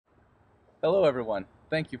Hello everyone,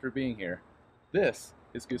 thank you for being here. This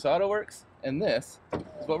is Goose Auto Works, and this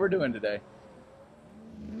is what we're doing today.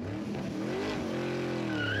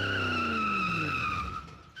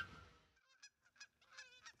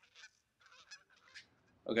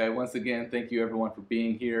 Okay, once again, thank you everyone for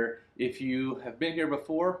being here. If you have been here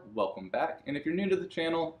before, welcome back. And if you're new to the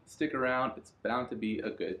channel, stick around, it's bound to be a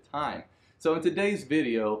good time. So in today's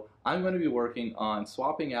video, I'm going to be working on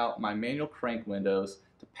swapping out my manual crank windows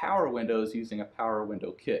to power windows using a power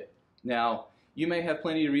window kit. Now, you may have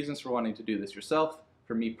plenty of reasons for wanting to do this yourself.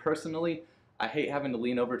 For me personally, I hate having to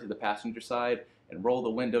lean over to the passenger side and roll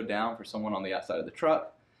the window down for someone on the outside of the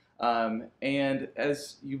truck. And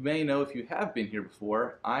as you may know if you have been here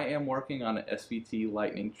before, I am working on an SVT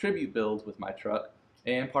Lightning tribute build with my truck,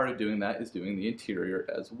 and part of doing that is doing the interior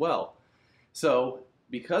as well. So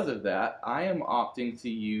because of that, I am opting to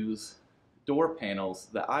use door panels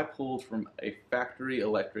that I pulled from a factory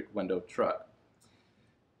electric window truck.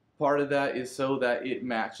 Part of that is so that it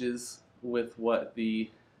matches with what the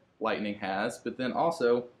Lightning has, but then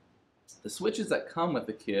also the switches that come with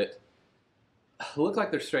the kit look like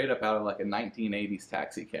they're straight up out of like a 1980s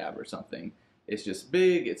taxi cab or something. It's just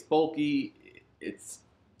big, it's bulky, it's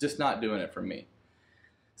just not doing it for me.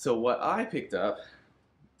 So what I picked up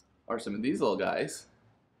are some of these little guys,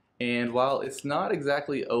 and while it's not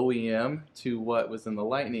exactly OEM to what was in the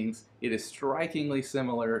Lightnings, it is strikingly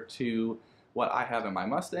similar to what I have in my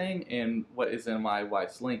Mustang and what is in my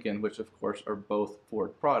wife's Lincoln, which of course are both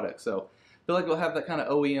Ford products. So I feel like it'll have that kind of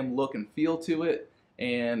OEM look and feel to it,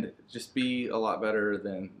 and just be a lot better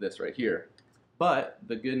than this right here. But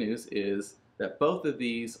the good news is that both of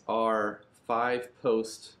these are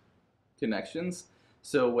 5-post connections.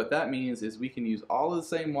 So what that means is we can use all of the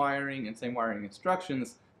same wiring and same wiring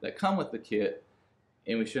instructions that come with the kit,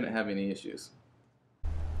 and we shouldn't have any issues.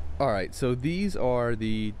 Alright, so these are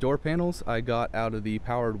the door panels I got out of the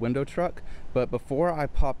powered window truck, but before I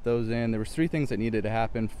popped those in, there was 3 things that needed to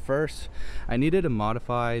happen. First, I needed to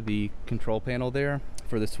modify the control panel there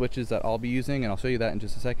for the switches that I'll be using, and I'll show you that in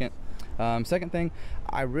just a second. Second thing,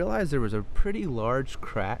 I realized there was a pretty large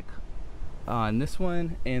crack on this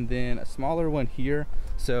one and then a smaller one here,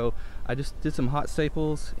 so I just did some hot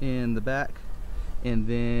staples in the back and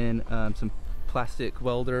then some plastic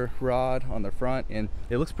welder rod on the front, and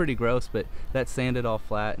it looks pretty gross, but that's sanded all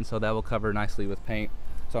flat, and so that will cover nicely with paint,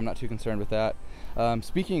 so I'm not too concerned with that.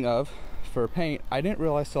 Speaking of, for paint, I didn't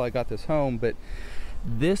realize till I got this home, but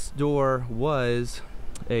this door was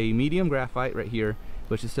a medium graphite right here,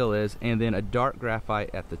 which it still is, and then a dark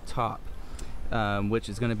graphite at the top, which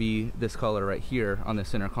is going to be this color right here on the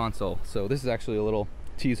center console. So this is actually a little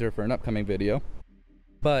teaser for an upcoming video.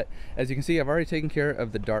 But as you can see, I've already taken care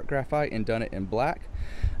of the dark graphite and done it in black,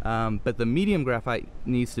 but the medium graphite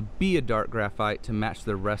needs to be a dark graphite to match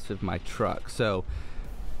the rest of my truck. So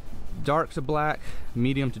dark to black,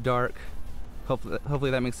 medium to dark,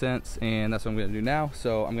 hopefully that makes sense, and that's what I'm going to do now.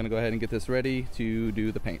 So I'm going to go ahead and get this ready to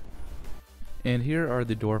do the paint. And here are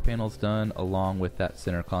the door panels done along with that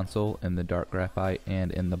center console in the dark graphite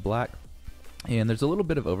and in the black. And there's a little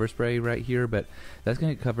bit of overspray right here, but that's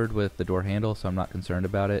going to get covered with the door handle, so I'm not concerned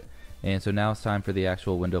about it. And so now it's time for the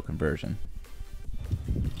actual window conversion.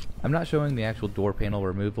 I'm not showing the actual door panel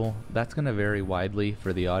removal. That's going to vary widely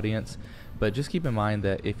for the audience, but just keep in mind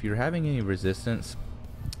that if you're having any resistance,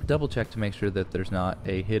 double check to make sure that there's not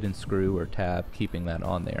a hidden screw or tab keeping that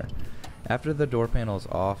on there. After the door panel is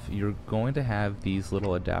off, you're going to have these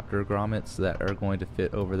little adapter grommets that are going to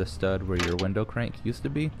fit over the stud where your window crank used to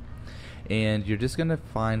be, and you're just going to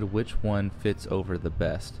find which one fits over the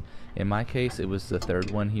best. In my case, it was the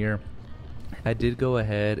third one here. I did go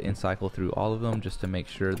ahead and cycle through all of them just to make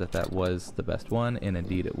sure that that was the best one, and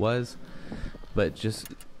indeed it was. But just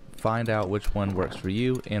find out which one works for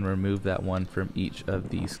you and remove that one from each of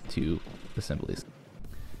these 2 assemblies.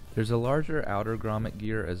 There's a larger outer grommet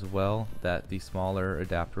gear as well that the smaller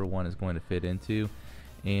adapter one is going to fit into,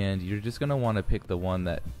 and you're just going to want to pick the one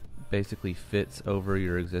that basically fits over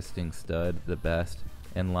your existing stud the best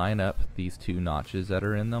and line up these 2 notches that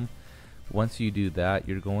are in them. Once you do that,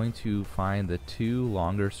 you're going to find the 2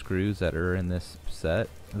 longer screws that are in this set.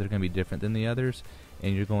 They're going to be different than the others,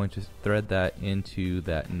 and you're going to thread that into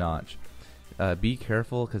that notch. Be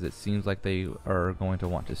careful, because it seems like they are going to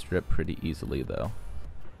want to strip pretty easily though.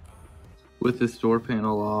 With this door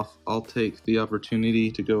panel off, I'll take the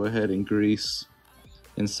opportunity to go ahead and grease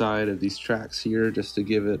inside of these tracks here just to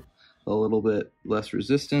give it a little bit less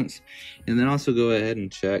resistance, and then also go ahead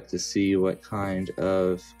and check to see what kind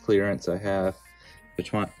of clearance I have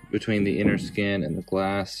between the inner skin and the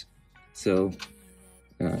glass. So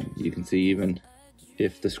you can see even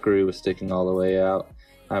if the screw is sticking all the way out,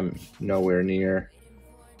 I'm nowhere near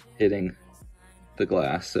hitting the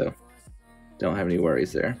glass, so don't have any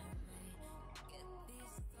worries there.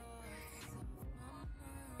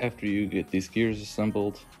 After you get these gears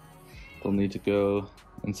assembled, they'll need to go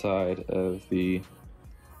inside of the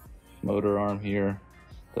motor arm here.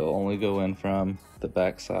 They'll only go in from the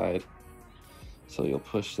back side. So you'll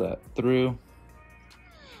push that through,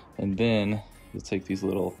 and then you'll take these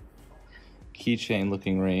little keychain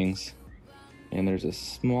looking rings, and there's a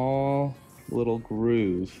small little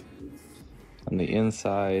groove on the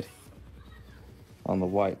inside on the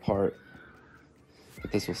white part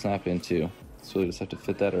that this will snap into. So we just have to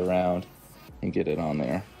fit that around and get it on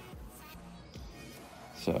there.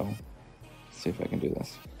 So let's see if I can do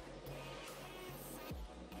this.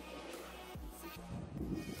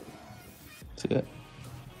 See it?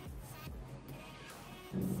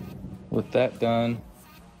 With that done,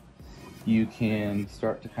 you can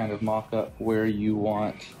start to kind of mock up where you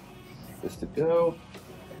want this to go.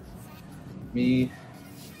 Me,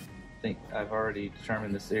 I think I've already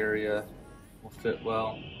determined this area will fit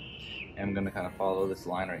well. I'm going to kind of follow this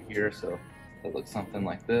line right here, so it looks something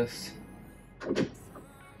like this.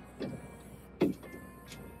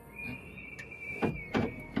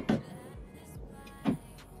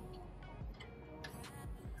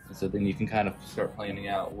 So then you can kind of start planning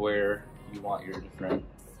out where you want your different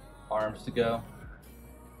arms to go.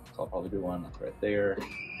 So I'll probably do one like right there,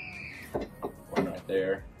 one right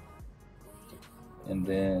there, and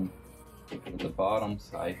then with the bottom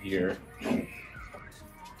side here,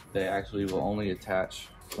 they actually will only attach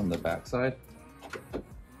from the back side.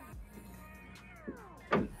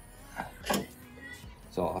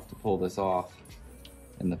 So I'll have to pull this off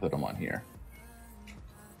and then put them on here.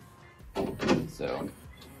 So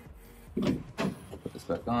put this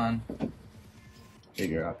back on,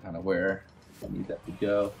 figure out kind of where I need that to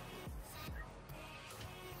go.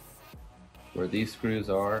 Where these screws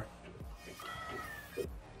are,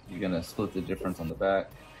 you're gonna split the difference on the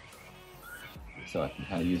back, so I can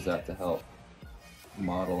kind of use that to help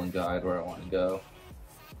model and guide where I want to go,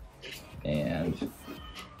 and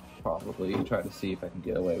probably try to see if I can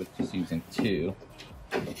get away with just using two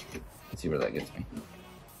and see where that gets me.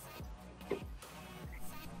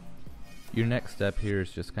 Your next step here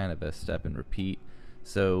is just kind of a step and repeat.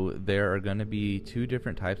 So there are going to be two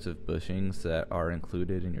different types of bushings that are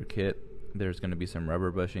included in your kit. There's going to be some rubber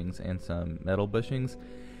bushings and some metal bushings,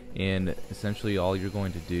 and essentially all you're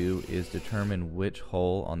going to do is determine which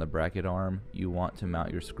hole on the bracket arm you want to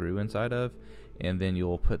mount your screw inside of, and then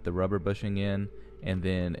you'll put the rubber bushing in and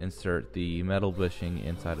then insert the metal bushing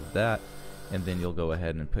inside of that, and then you'll go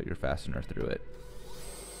ahead and put your fastener through it.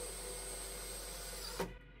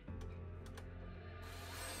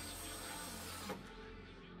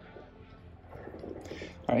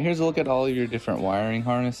 Alright, here's a look at all of your different wiring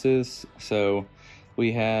harnesses. So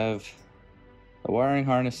we have a wiring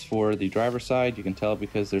harness for the driver's side. You can tell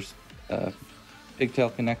because there's pigtail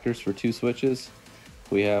connectors for two switches.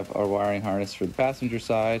 We have our wiring harness for the passenger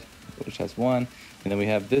side, which has one. And then we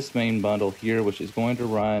have this main bundle here, which is going to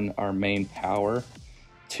run our main power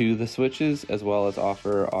to the switches, as well as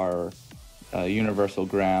offer our universal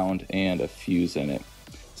ground and a fuse in it.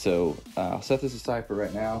 So I'll set this aside for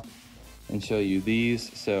right now and show you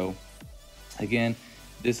these. So again,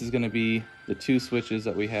 this is going to be the two switches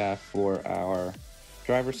that we have for our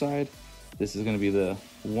driver side. This is going to be the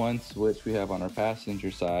one switch we have on our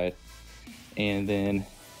passenger side, and then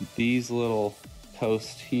these little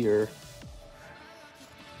posts here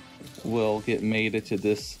will get mated to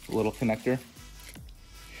this little connector,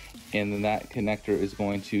 and then that connector is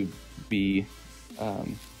going to be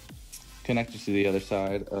connected to the other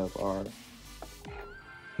side of our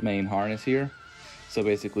main harness here. So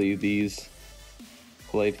basically these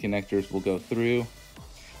blade connectors will go through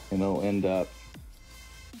and they'll end up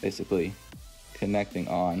basically connecting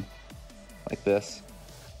on like this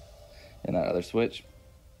and that other switch.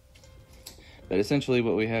 But essentially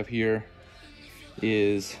what we have here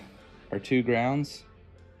is our two grounds,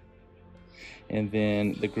 and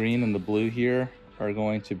then the green and the blue here are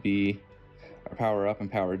going to be our power up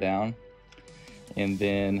and power down, and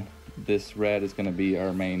then this red is going to be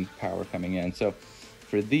our main power coming in. So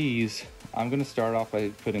for these, I'm going to start off by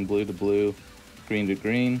putting blue to blue, green to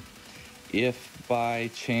green. If by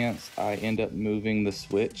chance I end up moving the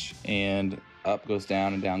switch and up goes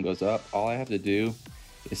down and down goes up, all I have to do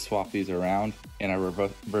is swap these around, and I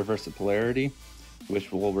reverse the polarity,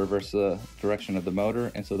 which will reverse the direction of the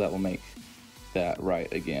motor, and so that will make that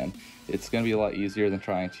right again. It's going to be a lot easier than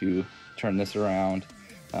trying to turn this around,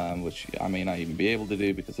 which I may not even be able to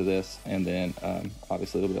do because of this, and then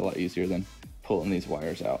obviously it'll be a lot easier than pulling these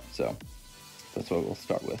wires out. So that's what we'll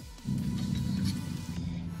start with.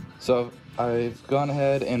 So I've gone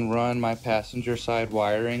ahead and run my passenger side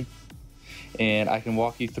wiring, and I can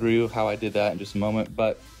walk you through how I did that in just a moment,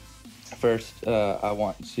 but first I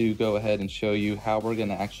want to go ahead and show you how we're going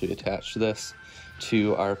to actually attach this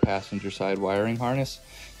to our passenger side wiring harness.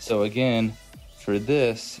 So again, for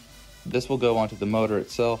this will go onto the motor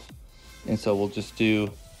itself, and so we'll just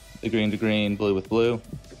do the green to green, blue with blue,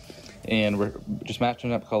 and we're just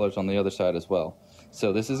matching up colors on the other side as well.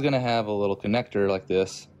 So this is going to have a little connector like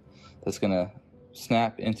this that's going to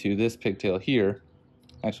snap into this pigtail here,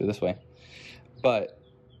 actually this way. But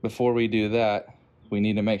before we do that, we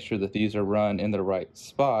need to make sure that these are run in the right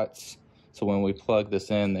spots, so when we plug this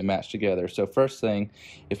in, they match together. So first thing,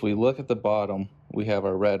 if we look at the bottom, we have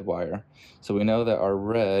our red wire. So we know that our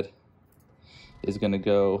red is going to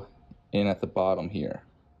go in at the bottom here.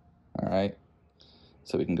 All right,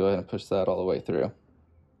 so we can go ahead and push that all the way through.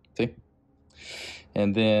 See?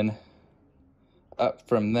 And then up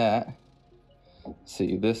from that,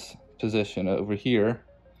 see, this position over here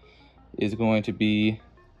is going to be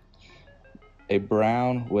a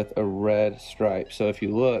brown with a red stripe. So if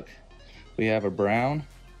you look, we have a brown,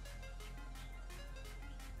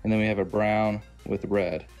 and then we have a brown with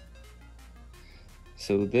red.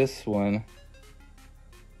 So this one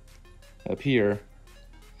up here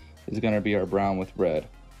is going to be our brown with red.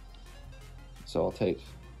 So I'll take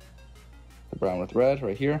the brown with red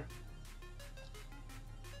right here,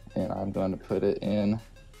 and I'm going to put it in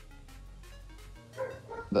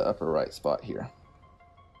the upper right spot here.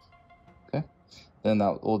 Okay, then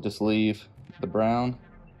that will just leave the brown,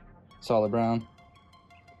 solid brown,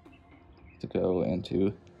 to go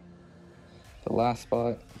into the last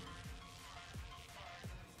spot.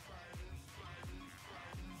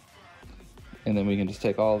 And then we can just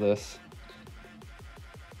take all this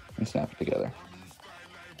and snap it together.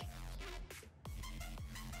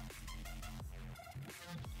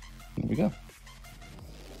 There we go.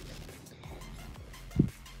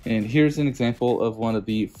 And here's an example of one of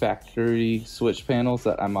the factory switch panels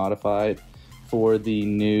that I modified for the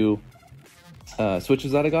new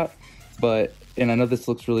switches that I got. And I know this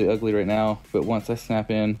looks really ugly right now, but once I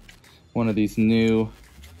snap in one of these new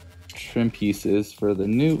trim pieces for the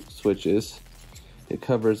new switches, it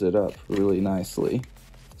covers it up really nicely.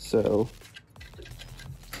 So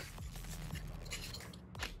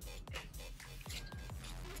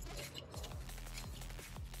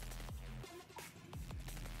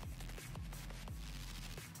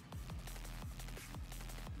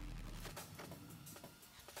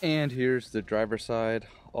and here's the driver's side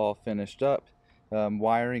all finished up.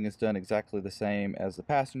 Wiring is done exactly the same as the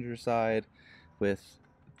passenger side, with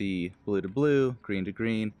the blue to blue, green to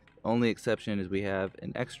green. Only exception is we have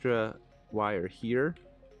an extra wire here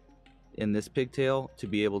in this pigtail to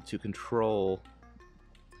be able to control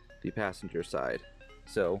the passenger side.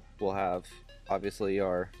 So we'll have obviously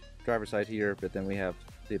our driver's side here, but then we have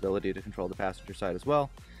the ability to control the passenger side as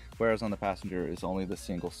well, whereas on the passenger is only the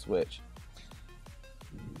single switch.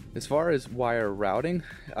 As far as wire routing,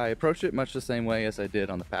 I approached it much the same way as I did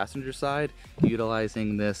on the passenger side,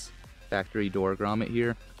 utilizing this factory door grommet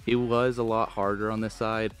here. It was a lot harder on this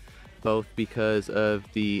side, both because of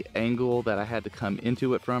the angle that I had to come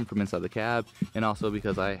into it from inside the cab, and also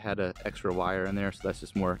because I had an extra wire in there, so that's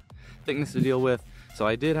just more thickness to deal with. So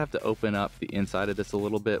I did have to open up the inside of this a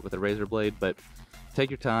little bit with a razor blade, but take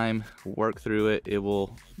your time, work through it. It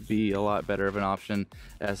will be a lot better of an option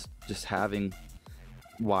as just having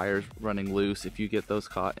wires running loose. If you get those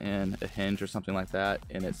caught in a hinge or something like that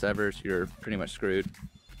and it severs, you're pretty much screwed.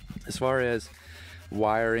 As far as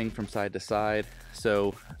wiring from side to side,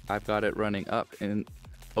 so I've got it running up and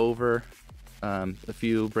over a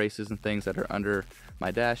few braces and things that are under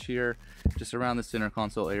my dash here, just around the center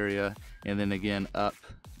console area, and then again up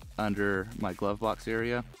under my glove box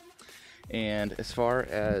area. And as far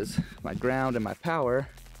as my ground and my power,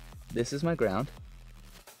 this is my ground,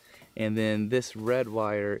 and then this red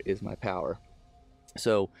wire is my power.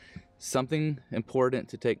 So something important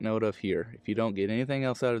to take note of here, if you don't get anything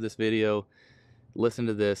else out of this video, listen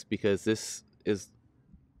to this, because this is,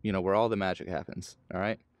 you know, where all the magic happens. All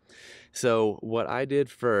right, so what I did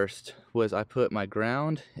first was I put my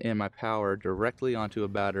ground and my power directly onto a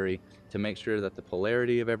battery to make sure that the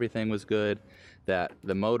polarity of everything was good, that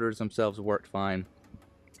the motors themselves worked fine,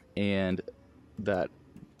 and that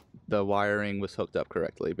the wiring was hooked up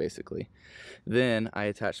correctly, basically. Then I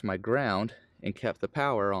attached my ground and kept the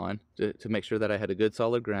power on to make sure that I had a good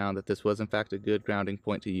solid ground, that this was in fact a good grounding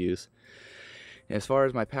point to use. As far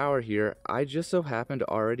as my power here, I just so happen to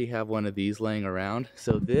already have one of these laying around.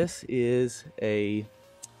 So this is a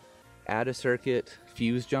add a circuit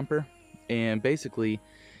fuse jumper, and basically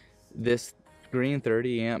this green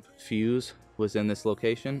 30 amp fuse was in this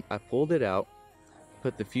location. I pulled it out,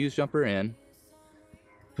 put the fuse jumper in,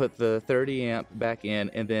 put the 30 amp back in,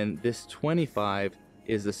 and then this 25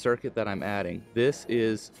 is the circuit that I'm adding. This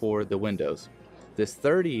is for the windows. This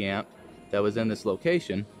 30 amp that was in this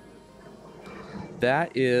location,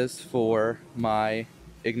 that is for my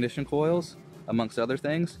ignition coils, amongst other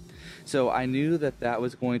things. So I knew that that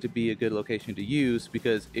was going to be a good location to use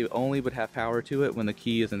because it only would have power to it when the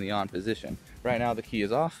key is in the on position. Right now the key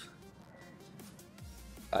is off.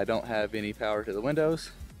 I don't have any power to the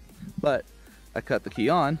windows, but I cut the key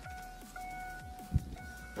on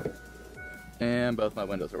and both my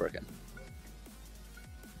windows are working.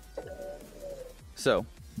 So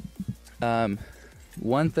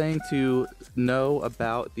one thing to know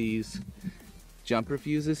about these jumper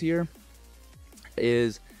fuses here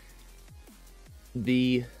is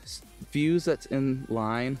the fuse that's in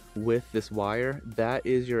line with this wire, that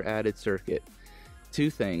is your added circuit. Two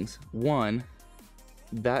things. One,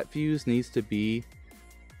 that fuse needs to be,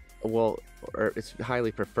 well, or it's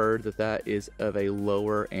highly preferred that that is of a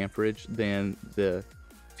lower amperage than the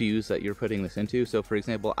fuse that you're putting this into. So for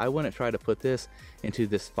example, I wouldn't try to put this into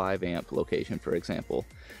this 5 amp location, for example.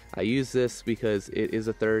 I use this because it is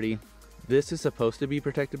a 30. This is supposed to be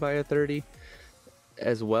protected by a 30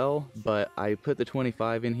 as well, but I put the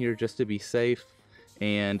 25 in here just to be safe,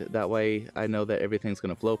 and that way I know that everything's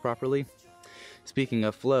going to flow properly. Speaking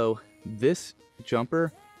of flow, this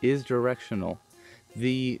jumper is directional.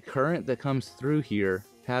 The current that comes through here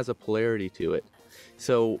has a polarity to it.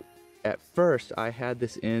 So at first I had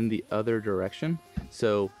this in the other direction.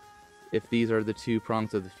 So if these are the 2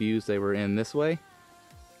 prongs of the fuse, they were in this way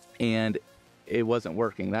and it wasn't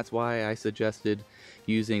working. That's why I suggested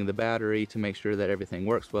using the battery to make sure that everything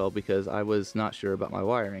works well, because I was not sure about my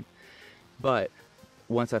wiring. But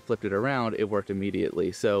once I flipped it around, it worked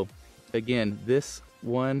immediately. So again, this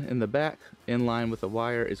one in the back in line with the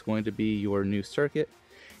wire is going to be your new circuit,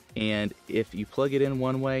 and if you plug it in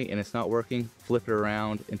one way and it's not working, flip it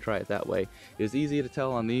around and try it that way. It was easy to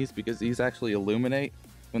tell on these because these actually illuminate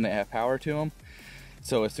when they have power to them.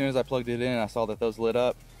 So as soon as I plugged it in, I saw that those lit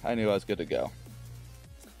up, I knew I was good to go.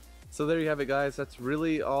 So there you have it, guys. That's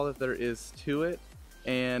really all that there is to it,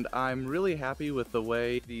 and I'm really happy with the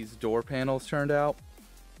way these door panels turned out.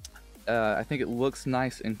 I think it looks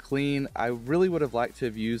nice and clean. I really would have liked to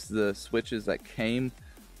have used the switches that came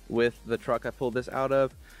with the truck I pulled this out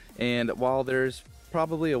of, and while there's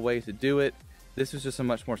probably a way to do it, this was just a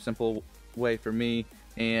much more simple way for me.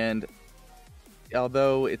 And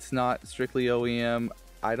although it's not strictly OEM,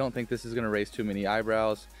 I don't think this is going to raise too many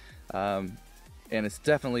eyebrows, and it's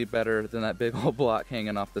definitely better than that big old block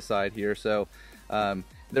hanging off the side here. So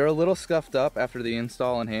they're a little scuffed up after the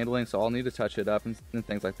install and handling, so I'll need to touch it up and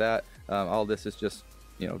things like that. All this is just,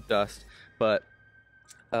 you know, dust. But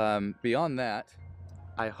beyond that,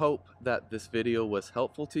 I hope that this video was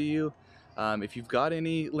helpful to you. If you've got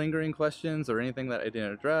any lingering questions or anything that I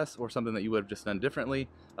didn't address or something that you would have just done differently,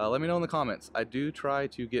 let me know in the comments. I do try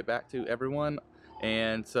to get back to everyone,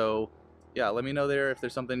 and so yeah, let me know there if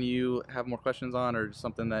there's something you have more questions on or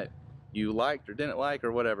something that you liked or didn't like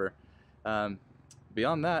or whatever.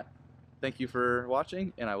 Beyond that, thank you for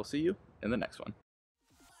watching, and I will see you in the next one.